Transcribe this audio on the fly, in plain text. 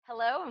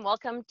Hello, and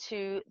welcome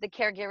to the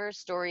Caregiver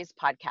Stories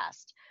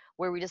podcast,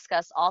 where we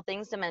discuss all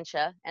things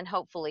dementia and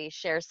hopefully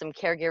share some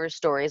caregiver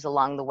stories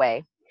along the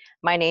way.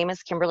 My name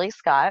is Kimberly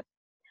Scott.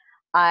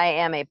 I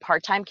am a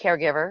part-time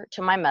caregiver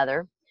to my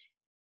mother,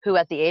 who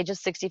at the age of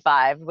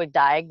 65 was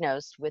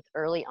diagnosed with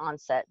early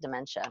onset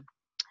dementia.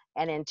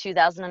 And in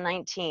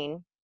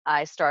 2019,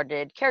 I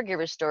started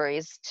Caregiver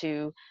Stories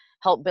to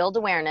help build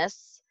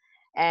awareness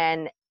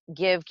and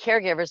give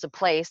caregivers a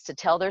place to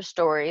tell their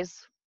stories,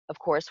 of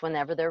course,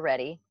 whenever they're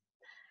ready,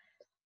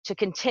 to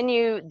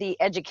continue the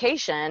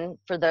education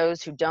for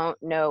those who don't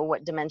know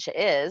what dementia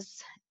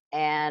is,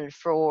 and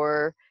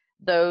for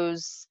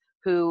those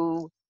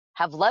who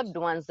have loved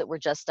ones that were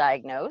just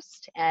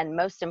diagnosed. And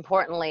most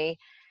importantly,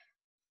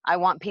 I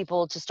want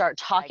people to start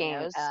talking,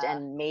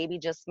 and maybe,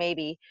 just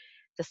maybe,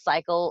 the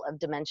cycle of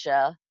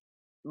dementia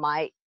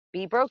might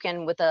be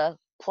broken with a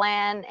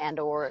plan and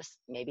or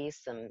maybe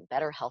some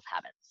better health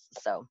habits.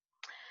 So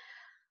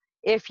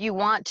if you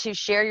want to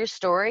share your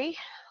story,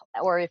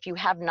 or if you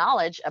have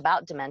knowledge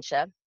about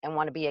dementia and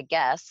want to be a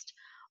guest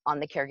on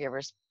the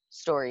Caregivers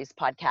Stories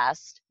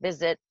podcast,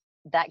 visit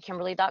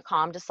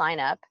thatkimberly.com to sign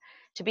up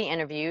to be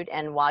interviewed.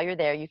 And while you're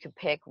there, you can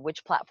pick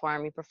which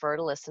platform you prefer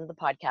to listen to the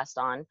podcast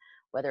on,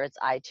 whether it's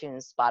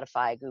iTunes,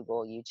 Spotify,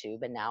 Google,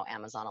 YouTube, and now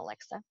Amazon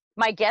Alexa.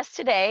 My guest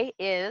today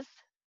is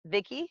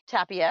Vicki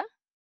Tapia,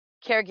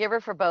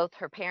 caregiver for both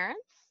her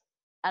parents,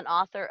 an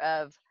author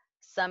of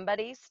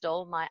Somebody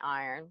Stole My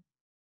Iron,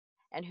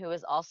 and who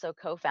is also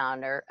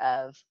co-founder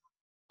of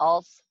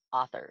Alts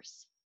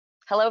Authors.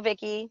 Hello,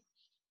 Vicki.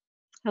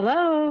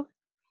 Hello.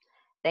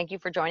 Thank you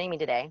for joining me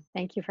today.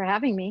 Thank you for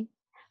having me.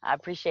 I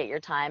appreciate your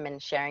time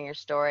and sharing your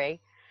story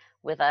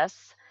with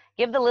us.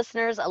 Give the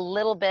listeners a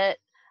little bit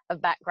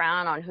of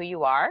background on who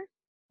you are,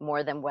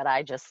 more than what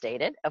I just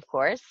stated, of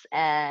course,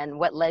 and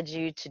what led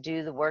you to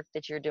do the work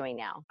that you're doing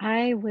now.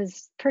 I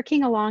was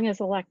perking along as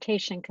a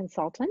lactation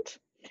consultant,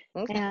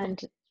 Okay. and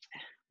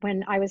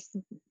when I was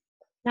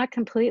not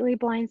completely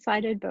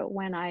blindsided, but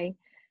when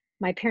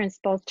my parents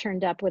both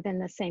turned up within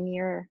the same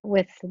year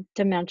with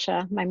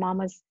dementia. My mom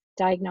was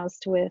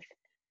diagnosed with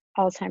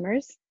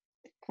Alzheimer's,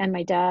 and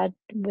my dad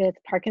with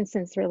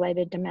Parkinson's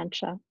related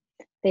dementia.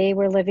 They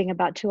were living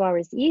about 2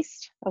 hours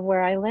east of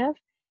where I live.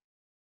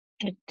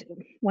 It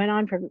went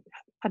on for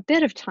a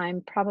bit of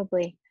time,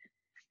 probably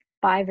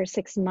 5 or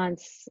 6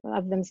 months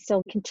of them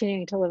still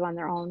continuing to live on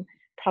their own,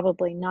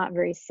 probably not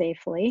very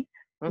safely.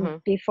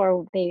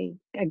 Before they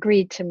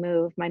agreed to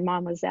move, my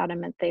mom was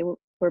adamant they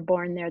were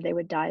born there, they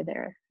would die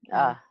there.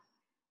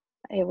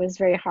 It was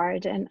very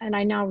hard. And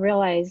I now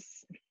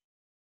realize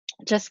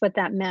just what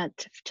that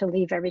meant to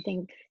leave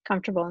everything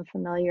comfortable and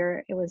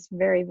familiar. It was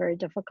very, very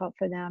difficult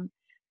for them.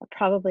 It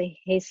probably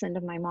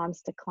hastened my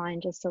mom's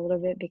decline just a little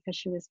bit because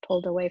she was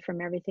pulled away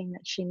from everything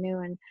that she knew.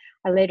 And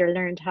I later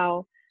learned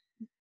how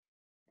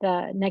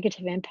the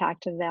negative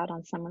impact of that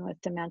on someone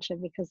with dementia,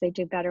 because they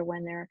do better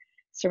when they're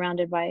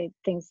surrounded by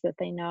things that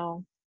they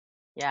know.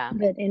 Yeah.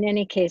 But in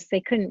any case,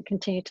 they couldn't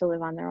continue to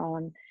live on their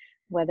own,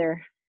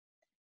 whether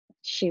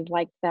she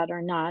liked that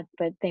or not,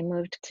 but they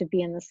moved to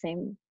be in the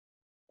same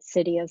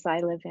city as I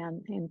live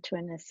in, into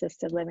an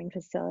assisted living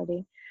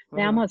facility.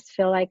 I almost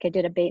feel like I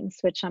did a bait and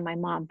switch on my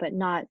mom, but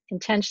not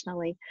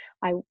intentionally.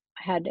 I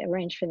had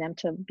arranged for them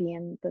to be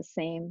in the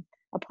same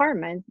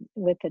apartment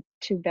with the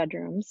 2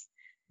 bedrooms.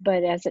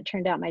 But as it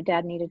turned out, my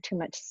dad needed too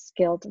much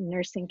skilled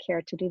nursing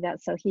care to do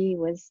that. So he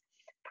was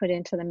put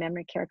into the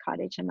memory care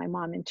cottage and my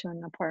mom into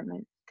an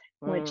apartment,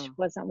 which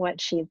wasn't what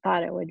she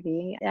thought it would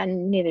be.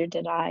 And neither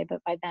did I.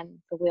 But by then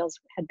the wheels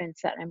had been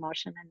set in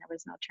motion and there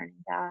was no turning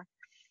back.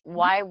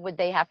 Why would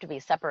they have to be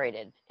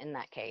separated in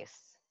that case?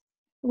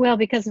 Well,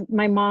 because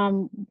my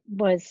mom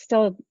was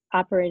still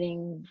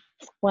operating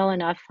well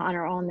enough on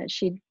her own that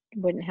she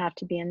wouldn't have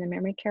to be in the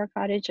memory care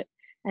cottage.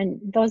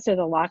 And those are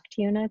the locked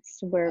units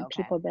where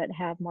people that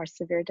have more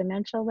severe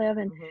dementia live.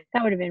 And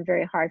that would have been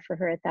very hard for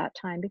her at that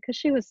time because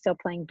she was still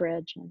playing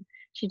bridge and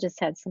she just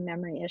had some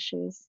memory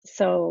issues.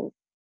 So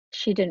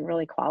she didn't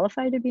really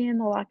qualify to be in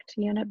the locked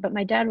unit. But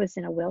my dad was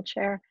in a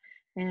wheelchair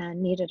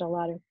and needed a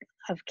lot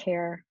of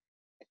care.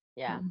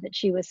 Yeah. That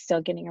she was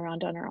still getting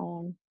around on her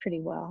own pretty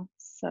well.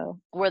 So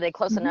were they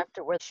close enough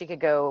to where she could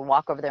go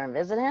walk over there and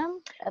visit him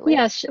at least?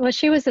 Yes. Well,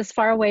 she was as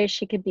far away as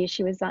she could be.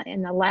 She was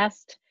in the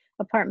last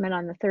apartment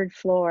on the 3rd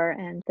floor,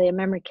 and the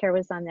memory care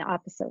was on the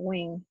opposite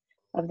wing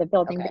of the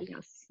building. But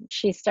yes,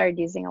 she started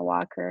using a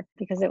walker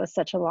because it was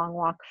such a long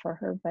walk for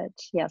her. But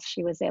yes,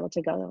 she was able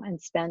to go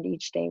and spend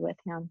each day with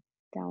him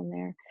down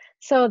there.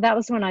 So that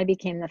was when I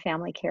became the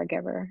family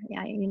caregiver.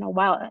 Yeah,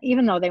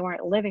 even though they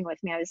weren't living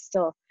with me, I was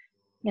still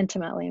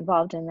intimately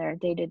involved in their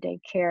day-to-day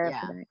care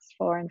for the next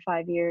 4 and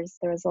 5 years.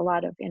 There was a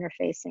lot of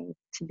interfacing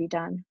to be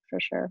done for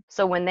sure.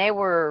 So when they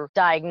were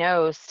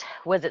diagnosed,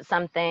 was it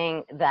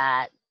something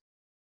that,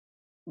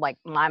 like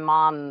my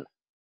mom,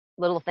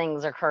 little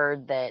things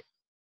occurred that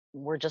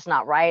were just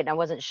not right and I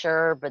wasn't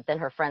sure, but then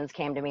her friends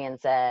came to me and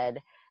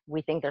said,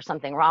 we think there's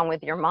something wrong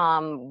with your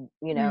mom,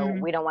 we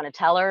don't want to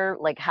tell her?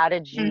 Like, how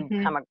did you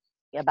come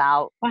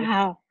about?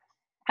 Wow.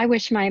 I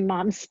wish my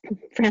mom's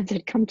friends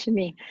had come to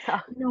me.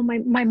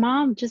 My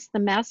mom, just the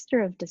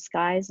master of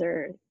disguise,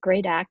 or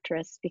great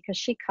actress, because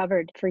she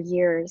covered for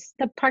years.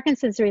 The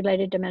Parkinson's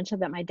related dementia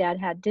that my dad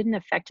had didn't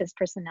affect his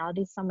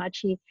personality so much.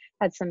 He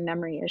had some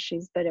memory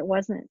issues, but it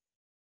wasn't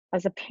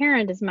as a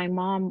parent, as my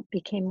mom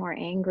became more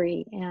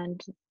angry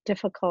and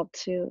difficult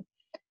to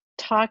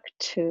talk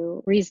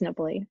to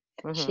reasonably.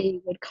 Mm-hmm.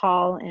 She would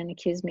call and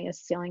accuse me of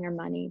stealing her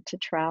money to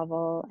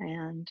travel,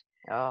 and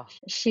Oh,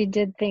 she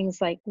did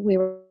things like, we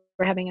were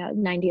having a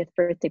 90th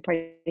birthday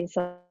party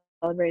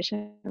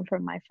celebration for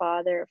my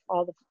father.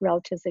 All the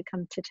relatives had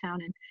come to town,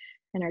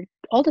 and our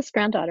oldest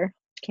granddaughter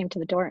came to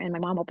the door, and my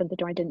mom opened the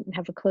door and didn't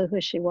have a clue who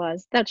she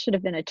was. That should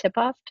have been a tip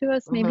off to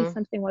us. Maybe mm-hmm.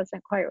 something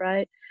wasn't quite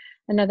right.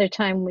 Another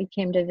time we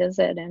came to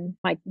visit, and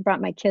I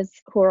brought my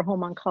kids who were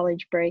home on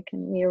college break,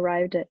 and we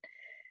arrived at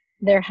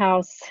their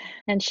house,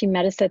 and she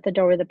met us at the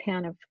door with a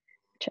pan of,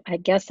 I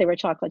guess they were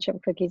chocolate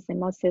chip cookies. They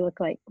mostly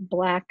look like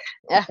black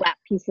Yeah. flat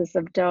pieces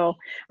of dough.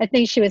 I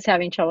think she was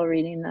having trouble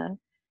reading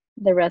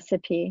the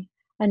recipe.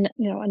 And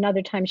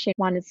another time she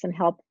wanted some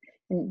help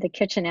in the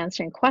kitchen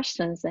answering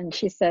questions, and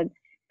she said,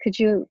 "Could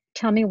you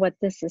tell me what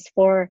this is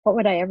for? What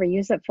would I ever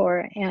use it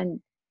for?"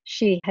 And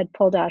she had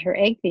pulled out her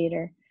egg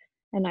beater,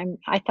 and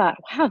I thought,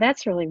 wow,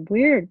 that's really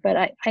weird. But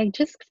I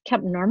just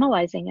kept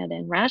normalizing it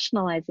and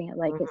rationalizing it,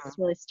 like Mm-hmm. it's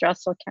really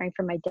stressful caring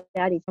for my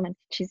daddy. And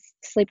she's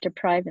sleep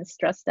deprived and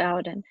stressed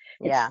out, and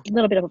it's Yeah. a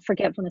little bit of a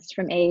forgetfulness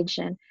from age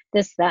and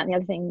this, that, and the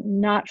other thing.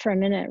 Not for a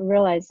minute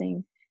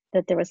realizing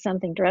that there was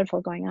something dreadful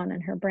going on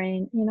in her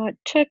brain. It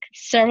took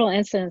several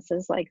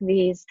incidences like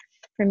these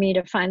for me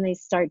to finally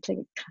start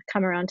to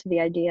come around to the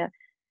idea,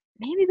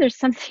 maybe there's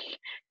something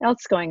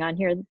else going on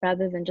here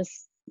rather than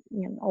just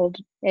old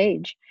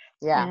age.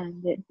 Yeah.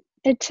 And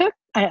it took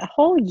a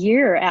whole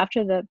year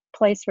after the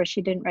place where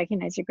she didn't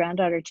recognize her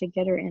granddaughter to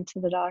get her into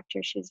the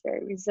doctor. She was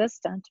very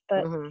resistant,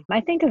 but Mm-hmm. I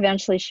think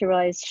eventually she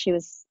realized she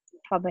was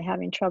probably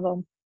having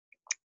trouble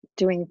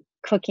doing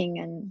cooking,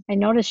 and I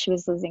noticed she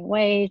was losing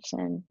weight,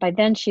 and by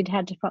then she'd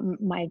had to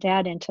put my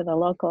dad into the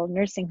local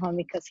nursing home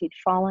because he'd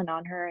fallen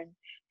on her and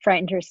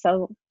frightened her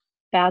so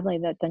badly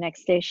that the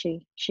next day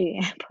she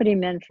put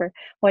him in for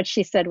what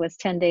she said was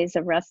 10 days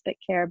of respite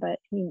care. But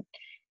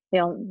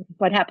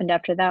what happened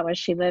after that was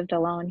she lived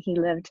alone. He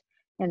lived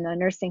in the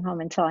nursing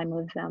home until I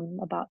moved them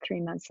about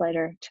 3 months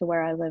later to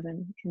where I live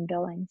in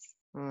Billings.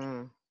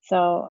 Mm.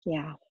 So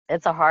yeah,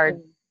 It's a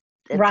hard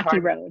it's rocky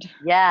hard. road.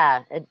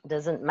 Yeah, it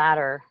doesn't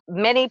matter.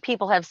 Many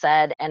people have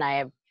said, and I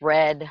have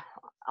read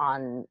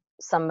on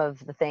some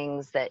of the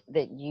things that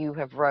you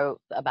have wrote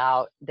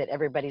about, that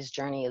everybody's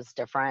journey is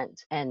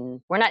different,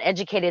 and we're not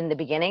educated in the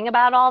beginning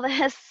about all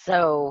this.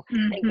 So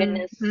thank Hmm.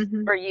 goodness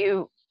Hmm. for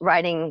you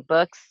writing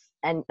books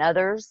and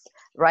others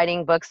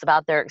writing books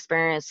about their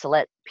experience to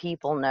let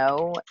people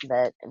know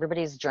that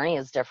everybody's journey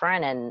is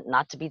different, and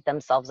not to beat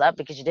themselves up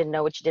because you didn't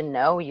know what you didn't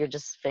know. You're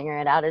just figuring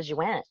it out as you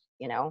went.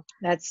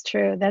 That's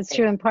true. That's It-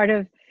 true. And part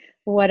of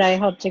what I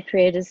hope to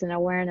create is an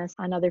awareness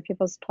on other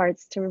people's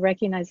parts to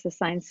recognize the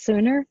signs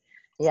sooner,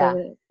 so yeah.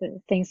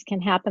 that things can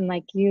happen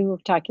like you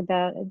talked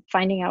about,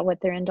 finding out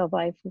what their end of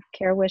life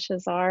care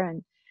wishes are,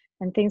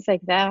 and things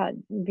like that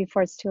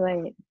before it's too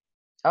late.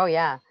 Oh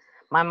yeah.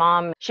 My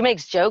mom, she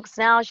makes jokes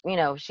now.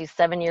 She's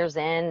 7 years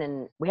in,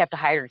 and we have to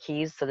hide her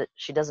keys so that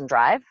she doesn't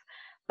drive.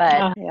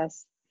 But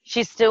Yes.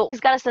 she's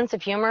got a sense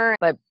of humor,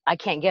 but I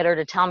can't get her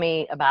to tell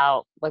me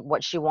about like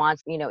what she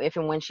wants, if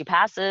and when she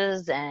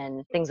passes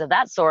and things of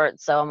that sort.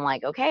 So I'm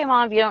like, okay,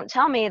 mom, if you don't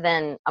tell me,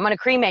 then I'm going to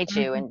cremate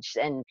you. Mhm.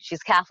 And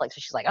she's Catholic. So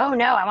she's like, oh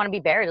no, I want to be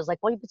buried. I was like,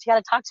 well, but you got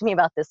to talk to me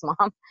about this,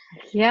 mom.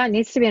 Yeah, it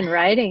needs to be in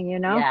writing.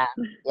 Yeah.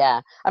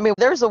 Yeah. I mean,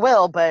 there's a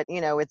will, but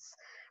it's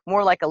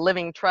more like a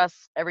living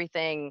trust.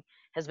 Everything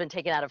has been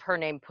taken out of her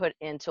name, put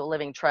into a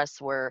living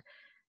trust where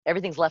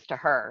everything's left to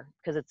her,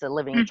 because it's a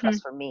living Hmm.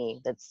 trust for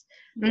me that's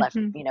left,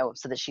 Hmm.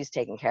 so that she's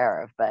taken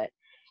care of. But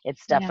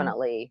it's Yeah.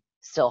 definitely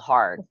still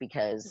hard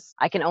because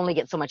I can only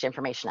get so much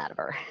information out of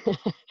her.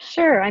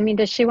 Sure. I mean,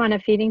 does she want a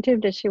feeding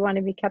tube? Does she want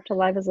to be kept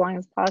alive as long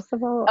as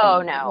possible? Oh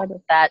Or no,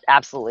 what? that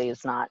absolutely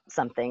is not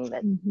something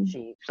that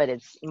Mhm. but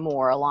it's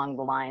more along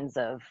the lines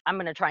of, I'm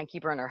going to try and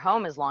keep her in her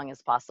home as long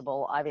as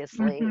possible,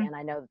 obviously. Mhm. And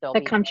I know that there'll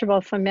The be,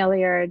 comfortable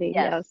familiarity,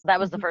 yes, yes. that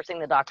was the Mhm. first thing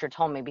the doctor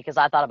told me, because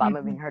I thought about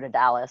moving Mhm. her to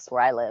Dallas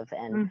where I live.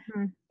 And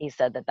Mhm. he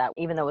said that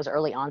even though it was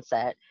early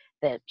onset,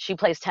 that she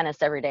plays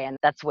tennis every day, and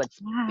that's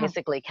what's Wow.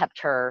 basically kept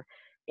her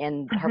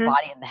in her Mhm.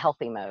 body in the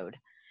healthy mode.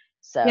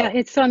 Yeah, So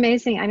it's so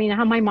amazing. I mean,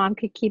 how my mom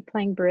could keep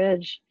playing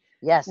bridge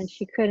when yes,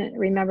 she couldn't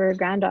remember her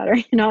granddaughter.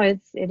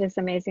 It is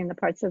amazing the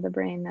parts of the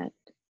brain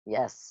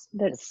yes,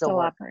 that it still still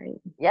works.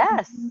 operate.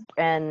 Yes, Mhm.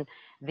 and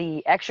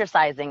the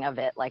exercising of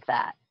it like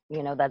that,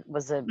 that's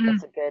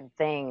Mm. a good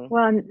thing.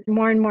 Well, and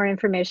more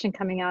information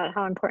coming out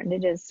how important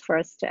it is for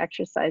us to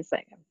exercise,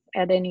 like,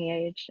 at any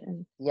age,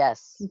 and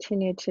Yes,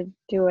 continue to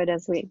do it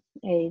as we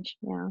age.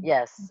 Yeah.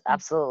 yes, Mhm.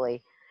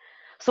 absolutely.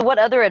 So what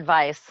other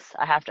advice,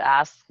 I have to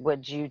ask,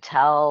 would you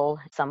tell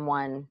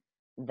someone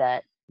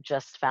that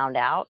just found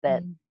out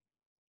that Mm.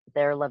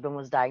 their loved one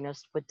was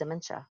diagnosed with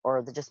dementia,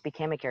 or that just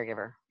became a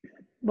caregiver?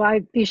 Well,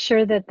 I'd be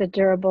sure that the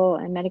durable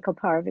and medical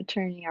power of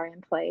attorney are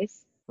in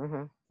place.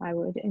 Hmm. I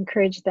would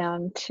encourage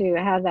them to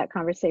have that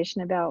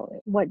conversation about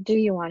what do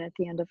you want at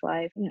the end of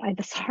life.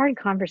 It's a hard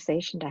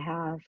conversation to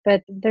have,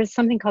 but there's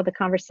something called the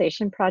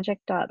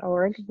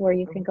conversationproject.org where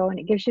you can go and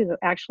it gives you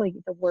actually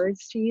the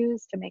words to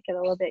use to make it a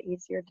little bit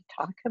easier to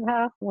talk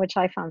about, which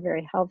I found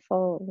very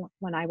helpful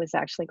when I was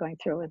actually going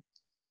through with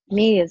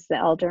me as the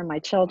elder, my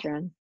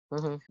children.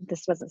 Hmm.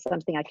 This wasn't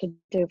something I could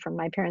do for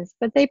my parents,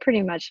 but they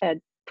pretty much had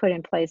put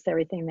in place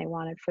everything they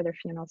wanted for their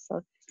funeral.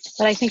 So,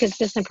 but I think it's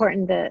just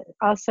important that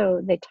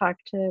also they talk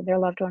to their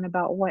loved one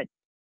about what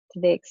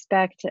do they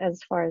expect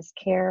as far as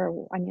care.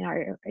 I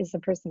mean, is the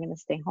person going to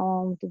stay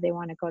home? Do they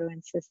want to go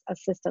to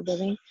assisted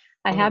living?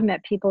 I Hmm. have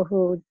met people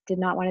who did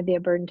not want to be a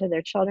burden to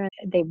their children.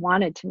 They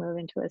wanted to move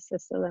into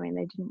assisted living.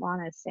 They didn't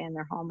want to stay in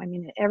their home. I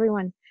mean,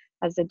 everyone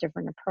has a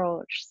different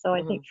approach. So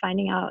I Hmm. think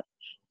finding out,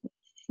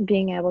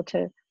 being able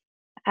to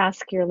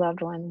ask your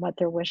loved one what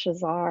their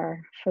wishes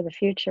are for the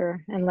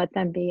future and let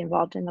them be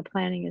involved in the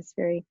planning is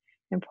very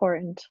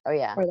important Oh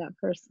yeah, for that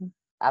person.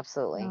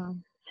 absolutely.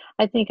 Um,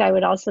 I think I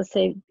would also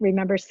say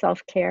remember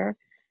self-care.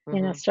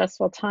 In a Hmm.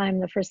 stressful time,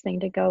 the first thing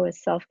to go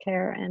is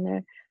self-care.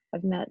 And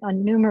I've met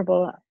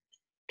innumerable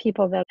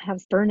people that have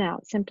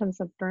burnout, symptoms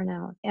of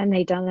burnout, and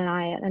they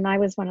deny it. And I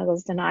was one of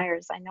those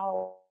deniers. I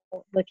know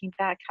looking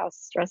back how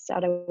stressed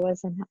out I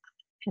was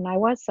and I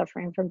was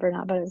suffering from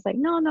burnout, but it was like,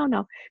 no, no,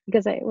 no,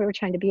 because we were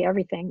trying to be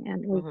everything.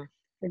 And we Hmm.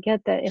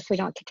 forget that if we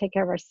don't take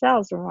care of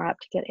ourselves, we're more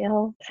apt to get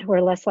ill.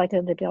 We're less likely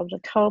to be able to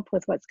cope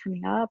with what's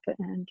coming up.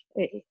 And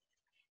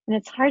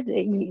it's hard.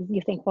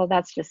 You think, well,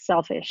 that's just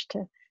selfish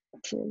to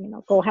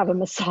go have a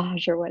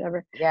massage or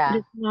whatever. But Yeah,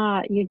 it's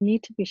not. You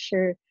need to be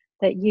sure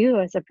that you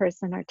as a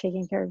person are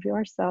taking care of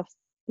yourself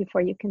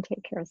before you can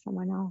take care of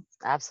someone else.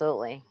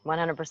 absolutely.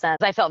 100%.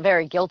 I felt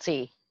very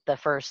guilty the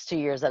first 2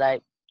 years that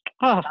I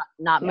Oh,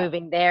 not yeah.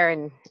 moving there,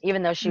 and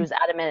even though she Mm, was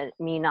adamant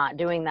me not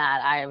doing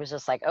that, I was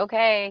just like,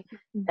 okay.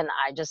 mm, And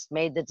I just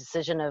made the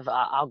decision of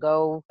I'll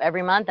go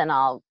every month and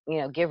I'll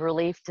give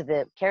relief to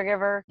the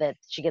caregiver that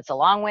she gets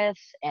along with,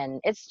 and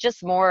it's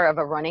just more of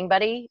a running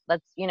buddy.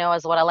 That's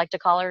is what I like to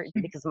call her,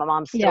 mm. because my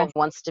mom still Yes.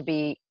 wants to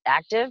be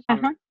active,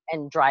 Uh-huh.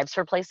 and drives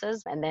her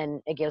places, and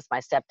then it gives my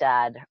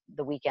stepdad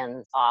the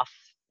weekends off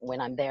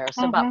when I'm there,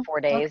 so about Uh-huh.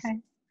 4 days,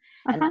 Okay.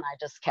 and then Uh-huh. I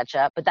just catch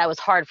up. But that was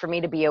hard for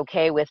me to be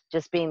okay with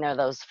just being there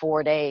those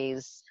 4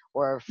 days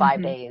or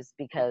five Hmm. days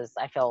because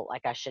I felt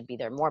like I should be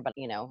there more. But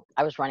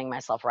I was running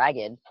myself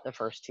ragged the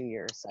first 2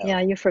 years. So Yeah,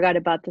 you forgot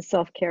about the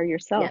self-care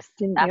yourself, yes,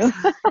 didn't you?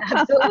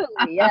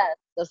 absolutely, yes.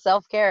 The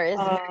self care is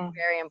very, uh,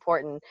 very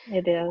important,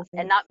 it is.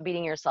 and not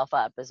beating yourself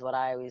up is what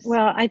I always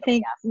Well, I somebody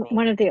think asked me.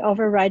 one of the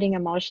overriding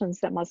emotions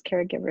that most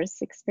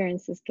caregivers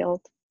experience is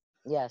guilt.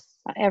 Yes.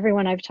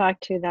 Everyone I've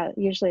talked to, that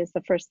usually is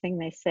the first thing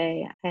they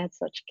say. I had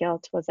such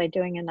guilt. Was I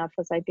doing enough?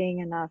 Was I being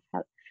enough?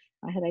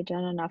 Had I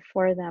done enough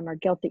for them? Or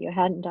guilt that you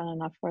hadn't done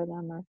enough for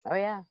them? Or Oh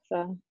yeah. it's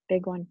a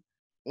big one.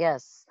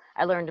 Yes.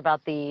 I learned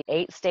about the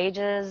 8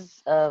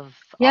 stages of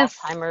Yes,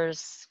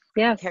 Alzheimer's,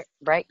 yes.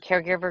 right?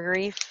 Caregiver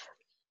grief,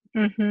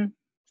 Hmm.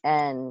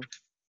 and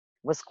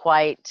was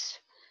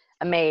quite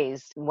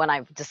amazed when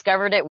I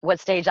discovered it, what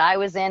stage I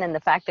was in, and the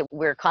fact that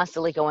we're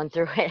constantly going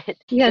through it,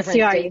 Yes, different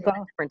you are. stages You at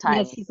go. different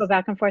Yes, you go times.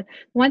 back and forth.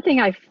 One thing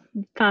I've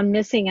found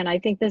missing, and I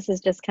think this is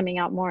just coming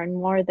out more and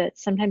more, that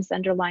sometimes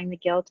underlying the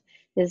guilt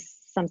is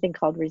something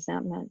called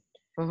resentment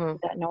Hmm.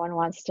 that no one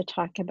wants to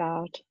talk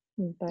about,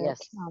 but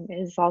Yes.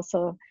 is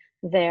also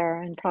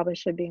there and probably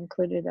should be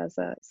included as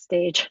a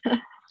stage.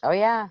 Oh,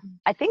 yeah.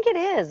 I think it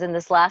is in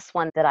this last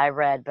one that I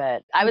read,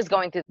 but I was Okay.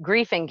 going through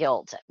grief and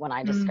guilt when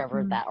I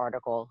discovered Hmm. that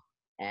article,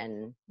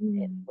 and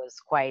it Mm. was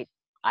quite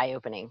eye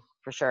opening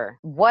for sure.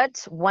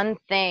 What one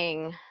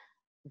thing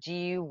do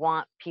you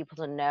want people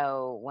to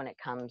know when it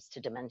comes to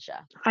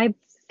dementia? I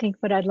think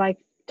what I'd like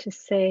to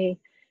say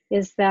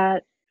is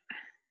that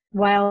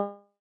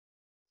while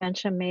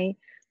dementia may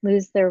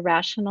lose their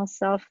rational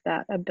self,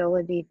 that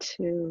ability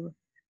to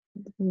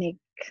make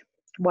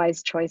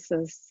wise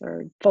choices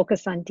or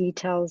focus on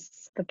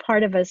details, the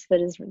part of us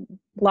that is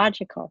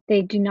logical,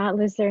 they do not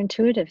lose their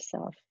intuitive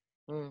self.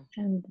 Mm,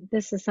 And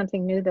this is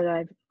something new that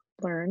I've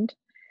learned,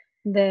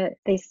 that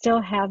they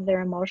still have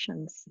their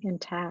emotions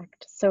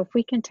intact. So if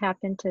we can tap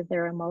into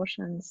their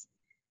emotions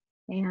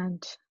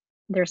and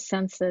their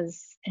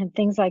senses and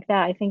things like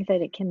that, I think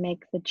that it can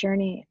make the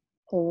journey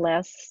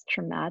less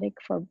traumatic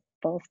for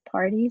both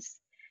parties.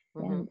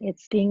 hmm. And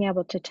it's being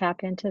able to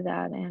tap into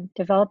that and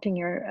developing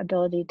your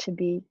ability to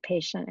be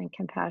patient and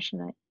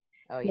compassionate.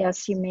 Oh,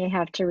 Yes, you yes. may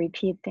have to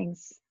repeat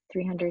things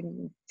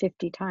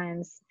 350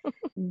 times,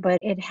 but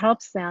it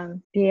helps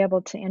them be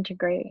able to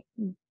integrate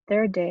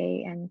their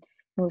day and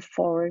move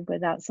forward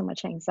without so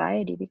much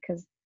anxiety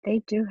because they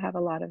do have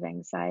a lot of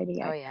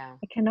anxiety. Oh, I, yeah.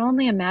 I can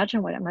only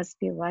imagine what it must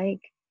be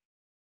like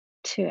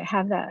to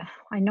have that.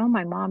 I know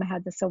my mom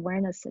had this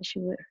awareness that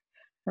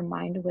her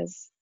mind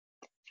was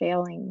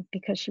failing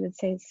because she would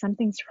say,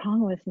 something's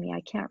wrong with me.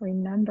 I can't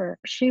remember.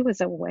 She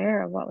was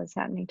aware of what was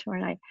happening to her.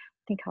 And I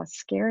think how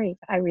scary.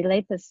 I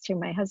relate this to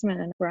my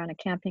husband, and we're on a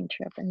camping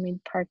trip, and we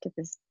parked at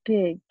this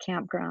big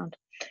campground,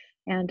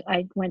 and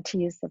I went to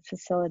use the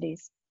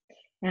facilities.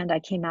 And I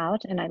came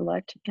out and I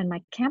looked, and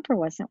my camper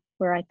wasn't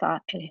where I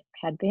thought it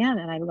had been.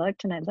 And I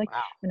looked and I looked,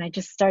 Wow. and I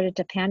just started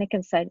to panic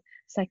and said,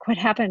 "It's like, what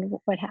happened?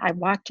 I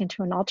walked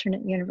into an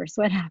alternate universe.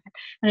 What happened?"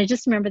 And I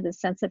just remember the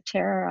sense of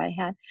terror I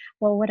had.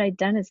 Well, what I'd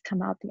done is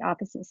come out the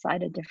opposite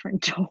side, a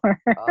different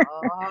door.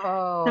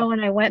 Oh, So when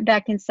I went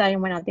back inside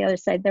and went out the other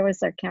side, there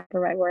was our camper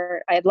right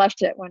where I had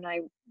left it when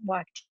I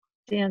walked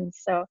in.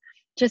 So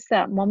just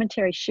that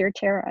momentary sheer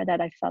terror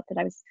that I felt that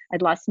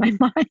I'd lost my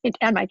mind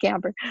and my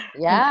camper. And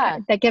yeah.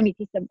 that gave me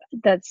just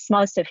the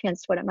smallest of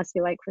hints what it must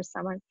be like for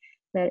someone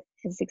that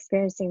is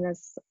experiencing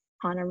this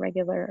on a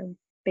regular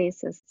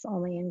basis. It's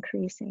only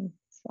increasing.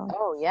 So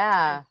Oh,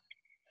 yeah.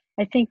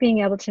 I think being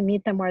able to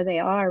meet them where they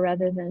are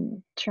rather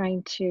than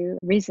trying to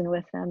reason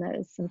with them, that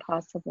it's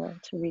impossible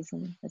to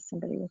reason with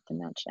somebody with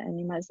dementia, and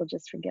you might as well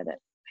just forget it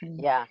and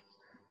Yeah.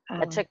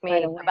 It took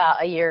right me away.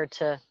 about a year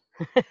to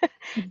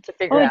to Oh,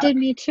 figure it out. did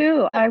me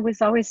too. I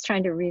was always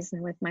trying to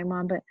reason with my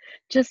mom, but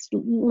just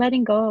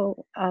letting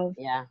go of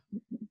Yeah.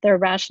 their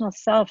rational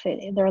self,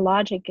 their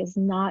logic is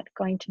not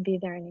going to be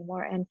there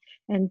anymore,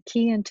 and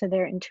key into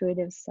their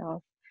intuitive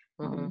self.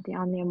 Hmm.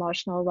 On the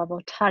emotional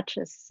level, touch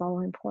is so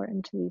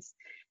important to these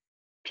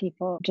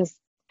people, just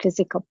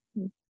physical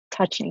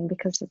touching,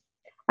 because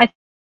I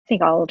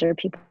think all older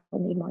people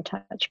need more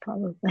touch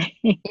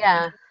probably.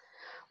 Yeah.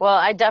 Well,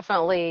 I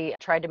definitely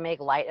tried to make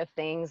light of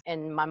things,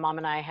 and my mom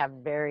and I have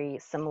very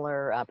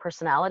similar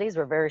personalities.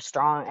 We're very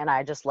strong, and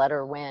I just let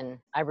her win.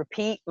 I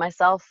repeat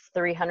myself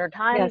 300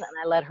 times, Yes, and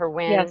I let her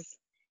win, yes,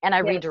 and I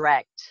yes.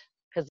 redirect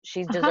because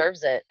she Uh-huh.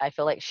 deserves it. I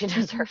feel like she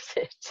Hmm. deserves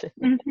it.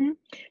 Hmm.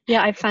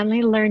 Yeah, I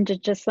finally learned to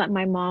just let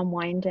my mom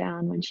wind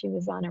down when she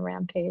was on a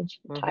rampage,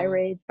 Hmm.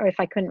 tirade, or if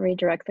I couldn't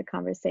redirect the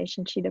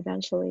conversation, she'd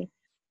eventually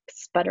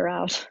sputter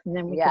out, and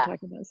then we could Yeah,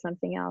 talk about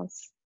something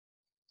else.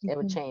 it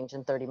would Hmm. change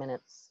in 30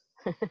 minutes.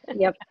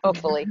 Yep.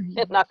 Hopefully,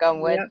 knock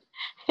on wood.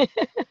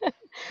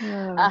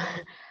 Yep. Uh,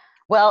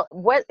 well,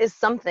 what is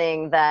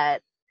something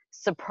that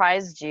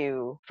surprised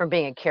you from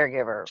being a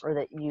caregiver or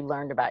that you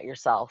learned about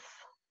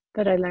yourself?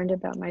 That I learned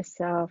about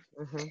myself.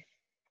 Hmm.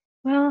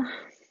 Well,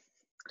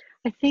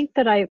 I think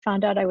that I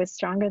found out I was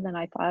stronger than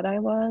I thought I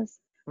was.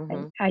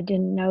 Hmm. I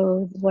didn't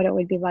know what it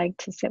would be like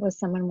to sit with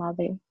someone while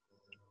they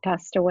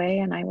passed away,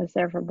 and I was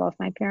there for both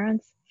my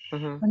parents.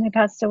 Hmm. When they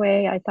passed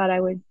away, I thought I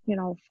would,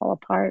 fall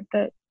apart,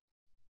 but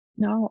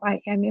no, I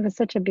mean, it was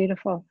such a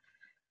beautiful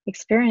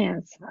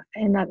experience,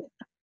 and that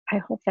I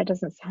hope that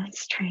doesn't sound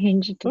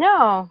strange to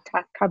No.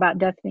 talk about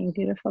death being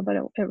beautiful, but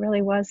it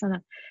really was,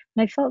 and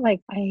I felt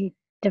like I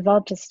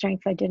developed a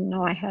strength I didn't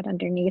know I had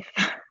underneath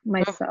Mm.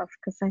 myself,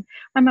 because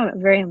I'm a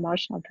very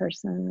emotional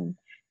person, and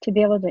to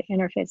be able to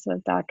interface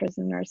with doctors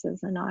and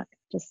nurses and not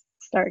just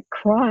start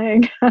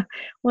crying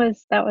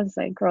was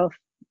a growth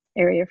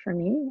area for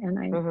me, and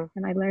I Mhm.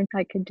 and I learned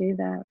I could do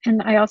that.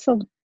 And I also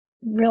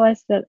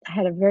realized that I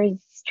had a very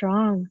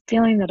strong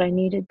feeling that I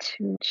needed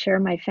to share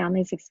my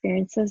family's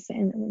experiences,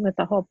 and with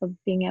the hope of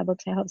being able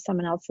to help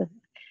someone else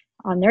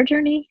on their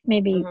journey,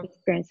 maybe Mhm.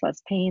 experience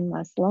less pain,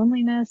 less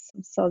loneliness,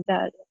 so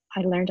that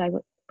I learned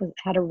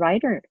had a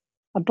writer,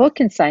 a book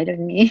inside of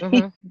me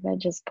Mhm. that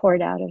just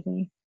poured out of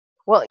me.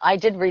 Well, I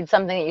did read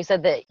something that you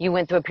said that you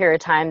went through a period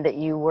of time that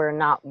you were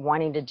not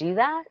wanting to do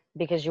that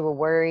because you were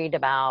worried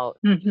about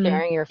Hmm.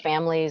 sharing your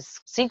family's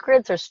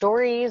secrets or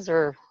stories,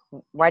 or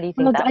why do you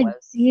think Well, that was?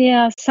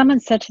 yeah, someone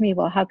said to me,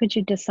 "Well, how could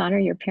you dishonor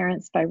your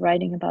parents by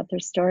writing about their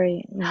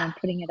story,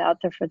 putting it out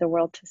there for the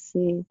world to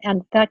see?"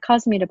 And that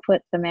caused me to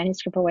put the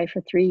manuscript away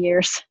for 3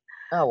 years.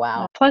 Oh,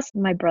 wow. Plus,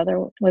 my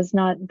brother was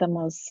not the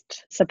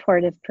most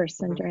supportive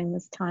person Mhm. during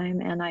this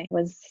time, and I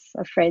was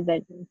afraid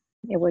that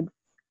it would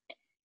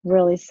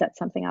really set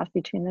something off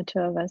between the two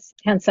of us.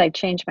 Hence, I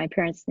changed my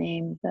parents'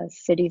 name, the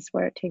cities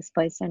where it takes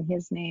place, and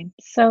his name.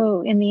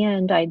 So, in the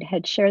end, I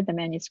had shared the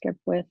manuscript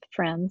with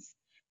friends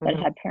that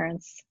Mhm. had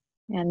parents,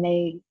 and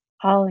they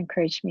all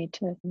encouraged me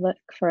to look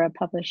for a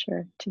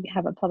publisher to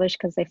have it published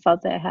because they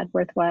felt that it had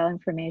worthwhile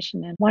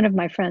information. And one of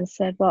my friends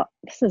said, "Well,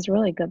 this is a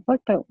really good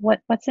book, but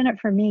what's in it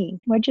for me?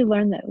 What'd you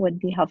learn that would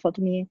be helpful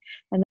to me?"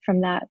 And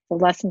from that, the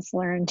lessons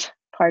learned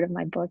part of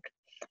my book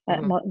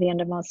at Mhm. the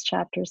end of most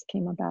chapters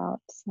came about.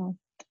 So.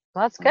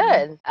 Well, that's Um,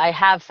 good. I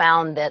have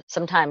found that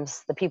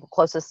sometimes the people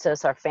closest to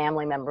us, our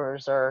family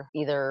members, are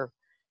either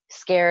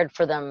scared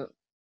for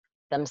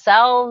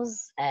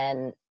themselves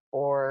and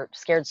or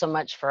scared so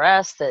much for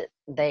us that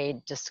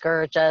they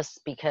discourage us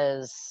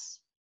because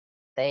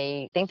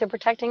they think they're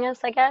protecting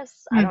us, I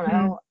guess. I don't mhm,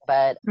 know,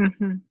 but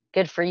mhm,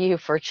 good for you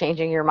for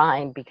changing your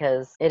mind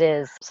because it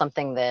is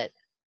something that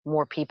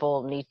more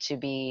people need to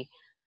be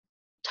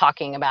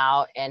talking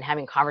about and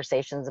having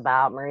conversations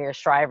about. Maria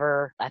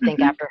Shriver, I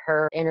think mhm, after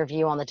her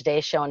interview on the Today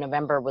Show in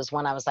November was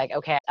when I was like,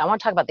 okay, I want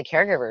to talk about the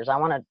caregivers. I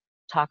want to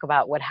talk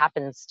about what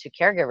happens to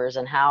caregivers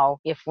and how,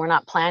 if we're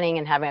not planning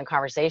and having a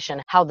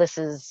conversation, how this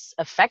is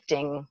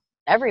affecting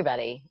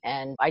everybody.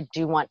 And I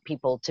do want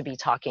people to be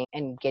talking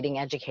and getting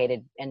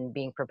educated and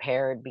being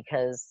prepared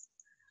because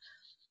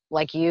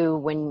like you,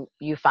 when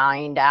you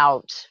find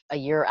out a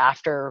year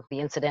after the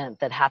incident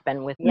that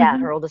happened with, Mhm.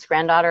 her oldest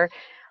granddaughter,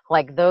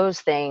 like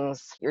those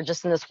things, you're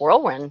just in this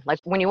whirlwind. Like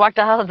when you walked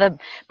out of the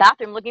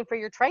bathroom looking for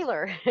your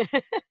trailer.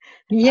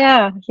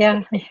 Yeah,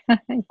 yeah,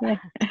 yeah,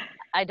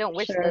 I don't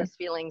wish sure. those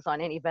feelings on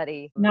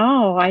anybody.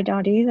 No, I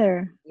don't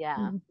either.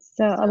 Yeah.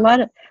 So a So, lot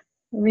of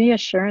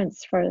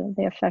reassurance for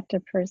the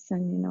affected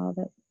person,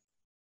 that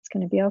it's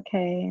going to be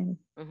okay, and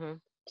hmm,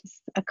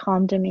 just a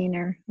calm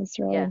demeanor is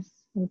really yes.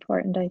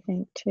 important, I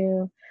think,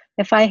 too.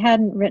 If I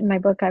hadn't written my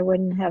book, I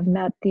wouldn't have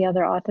met the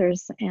other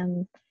authors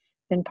and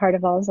been part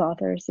of All's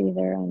authors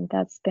either. And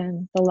that's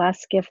been the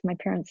last gift my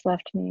parents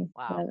left me,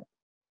 Wow.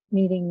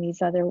 meeting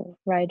these other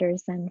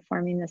writers and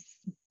forming this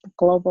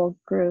global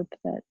group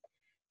that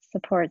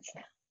supports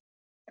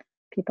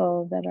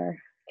people that are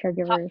Talk,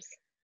 caregivers.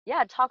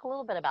 yeah, talk a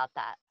little bit about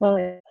that. Well,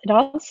 it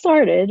all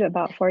started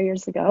about 4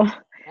 years ago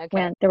Okay.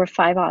 when there were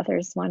 5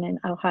 authors, one in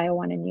Ohio,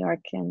 one in New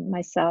York, and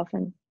myself,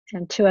 and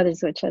 2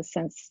 others, which has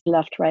since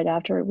left right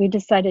after. We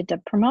decided to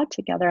promote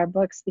together our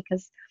books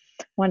because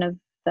one of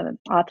the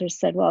authors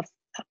said, well, if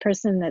a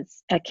person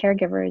that's a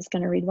caregiver is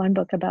going to read one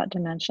book about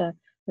dementia,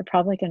 they're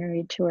probably going to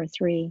read 2 or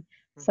 3.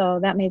 Hmm. So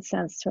that made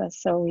sense to us.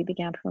 So we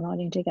began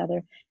promoting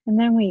together. And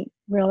then we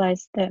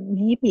realized that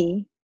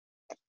maybe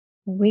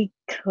we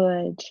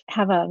could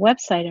have a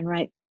website and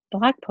write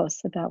blog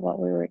posts about what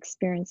we were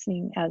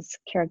experiencing as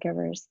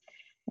caregivers.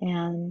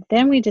 And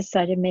then we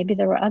decided maybe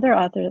there were other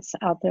authors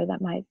out there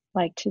that might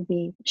like to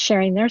be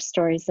sharing their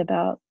stories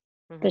about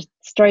Hmm. the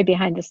story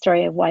behind the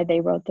story of why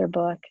they wrote their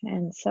book.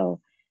 And so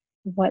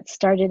what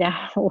started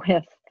out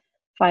with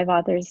 5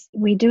 authors,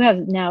 we do have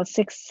now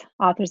 6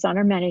 authors on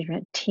our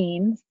management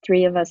team.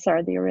 3 of us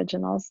are the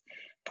originals.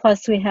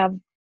 Plus we have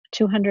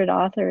 200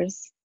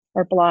 authors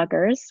or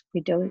bloggers.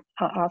 We do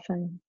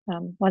often,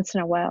 once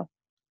in a while,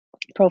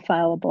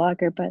 profile a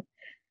blogger, but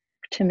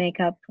to make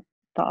up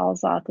the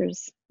All's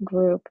Authors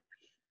group.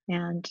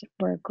 And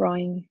we're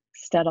growing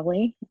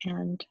steadily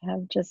and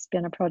have just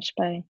been approached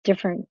by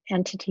different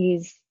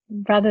entities.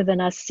 Rather than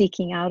us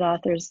seeking out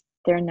authors,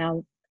 they're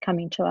now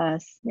coming to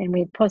us. And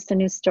we post a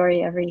new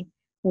story every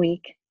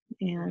week.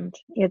 Hmm. And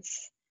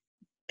it's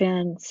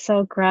been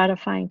so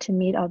gratifying to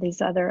meet all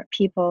these other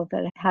people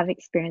that have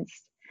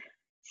experienced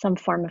some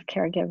form of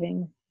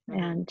caregiving Hmm.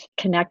 and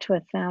connect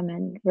with them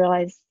and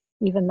realize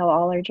even though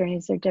all our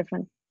journeys are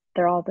different,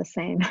 they're all the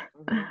same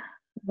Hmm.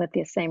 with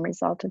the same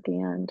result at the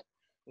end.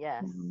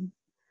 Yes. Um,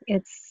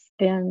 it's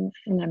been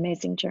an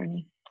amazing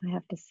journey, I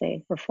have to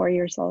say. We're 4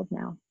 years old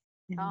now.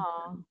 And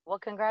Oh, well,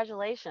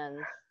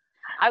 congratulations.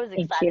 I was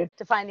thank excited you.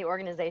 to find the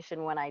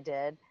organization when I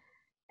did.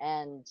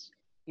 And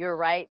you're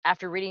right.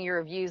 After reading your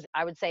reviews,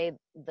 I would say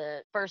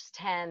the first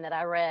 10 that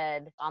I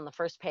read on the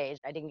first page,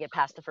 I didn't get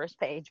past the first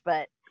page,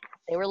 but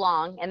they were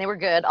long and they were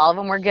good. All of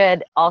them were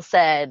good. All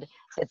said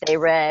that they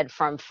read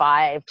from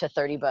 5 to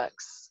 30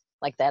 books.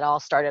 Like that all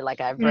started like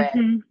I've read,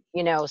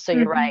 Mm-hmm. so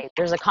you're Mm-hmm. right.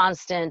 There's a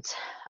constant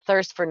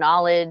thirst for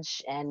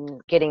knowledge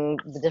and getting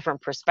the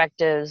different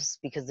perspectives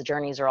because the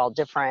journeys are all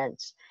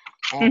different.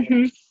 And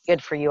Mm-hmm.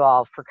 good for you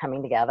all for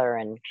coming together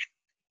and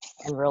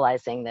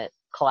realizing that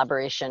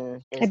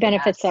collaboration is It the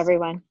benefits best.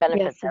 everyone. Yes.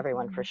 Benefits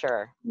everyone for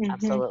sure. Mm-hmm.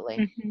 Absolutely.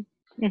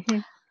 Mm-hmm. Mm-hmm.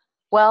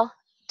 Well,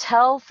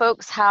 tell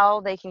folks how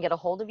they can get a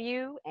hold of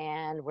you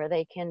and where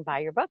they can buy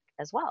your book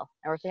as well,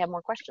 or if they have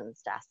more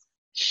questions to ask.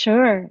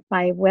 Sure.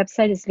 My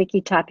website is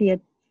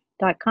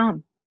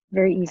vickitapia.com.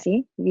 Very Okay.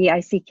 easy.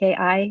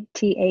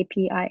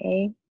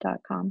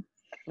 VICKITAPIA.com.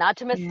 Not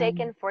to And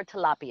mistaken for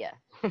tilapia.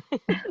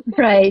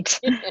 right.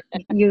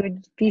 You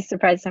would be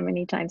surprised how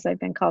many times I've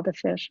been called a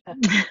fish.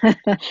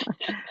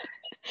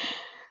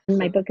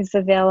 My So, book is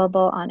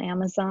available on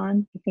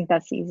Amazon. I think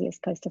that's the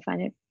easiest place to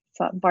find it.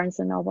 So Barnes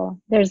and Noble.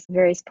 There's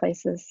various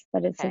places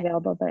that it's okay.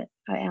 available, but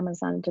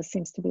Amazon just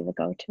seems to be the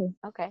go-to.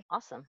 Okay.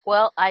 Awesome.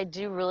 Well, I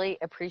do really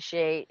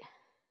appreciate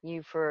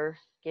you for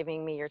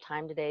giving me your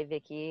time today,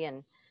 Vicki,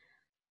 and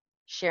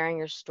sharing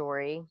your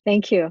story.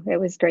 Thank you. It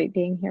was great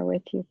being here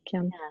with you,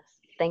 Kim. Yes,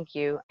 thank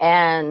you.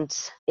 And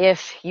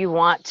if you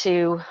want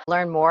to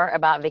learn more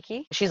about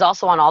Vicki, she's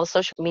also on all the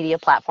social media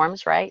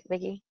platforms, right,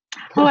 Vicki?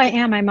 Oh, I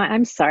am.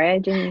 I'm sorry. I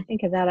didn't even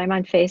think of that. I'm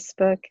on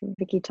Facebook,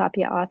 Vicky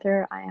Tapia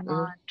author. I am Hmm.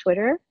 on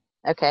Twitter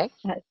Okay.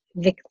 at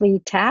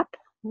Vickley Tap,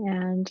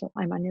 and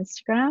I'm on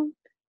Instagram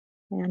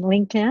and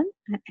LinkedIn.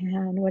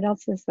 And what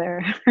else is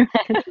there?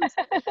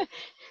 Pinterest.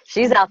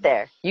 She's out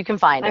there. You can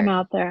find I'm her.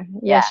 out there.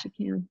 Yeah, Yes, you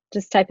can.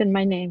 Just type in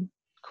my name.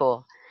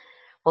 cool.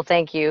 Well,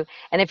 thank you.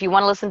 And if you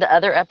want to listen to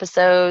other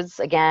episodes,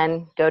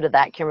 again, go to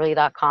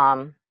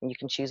thatkimberly.com and you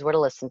can choose where to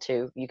listen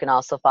to. You can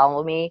also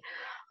follow me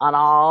on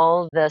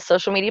all the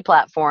social media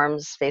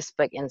platforms: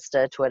 Facebook,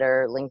 Insta,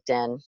 Twitter,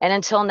 LinkedIn. And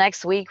until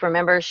next week,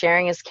 remember,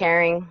 sharing is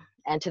caring.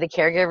 And to the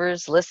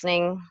caregivers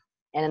listening,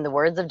 and in the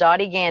words of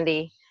Dottie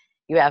Gandy,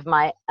 you have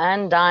my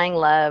undying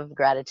love,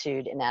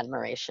 gratitude, and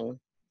admiration.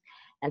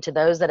 And to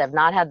those that have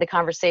not had the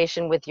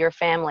conversation with your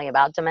family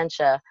about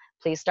dementia,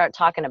 please start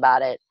talking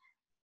about it.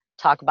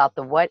 Talk about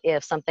the what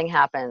if something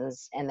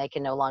happens and they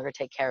can no longer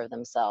take care of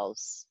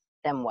themselves.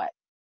 Then what?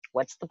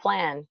 What's the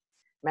plan?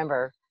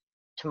 Remember,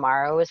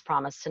 tomorrow is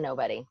promised to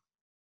nobody.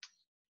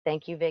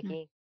 Thank you, Mm. Vicki.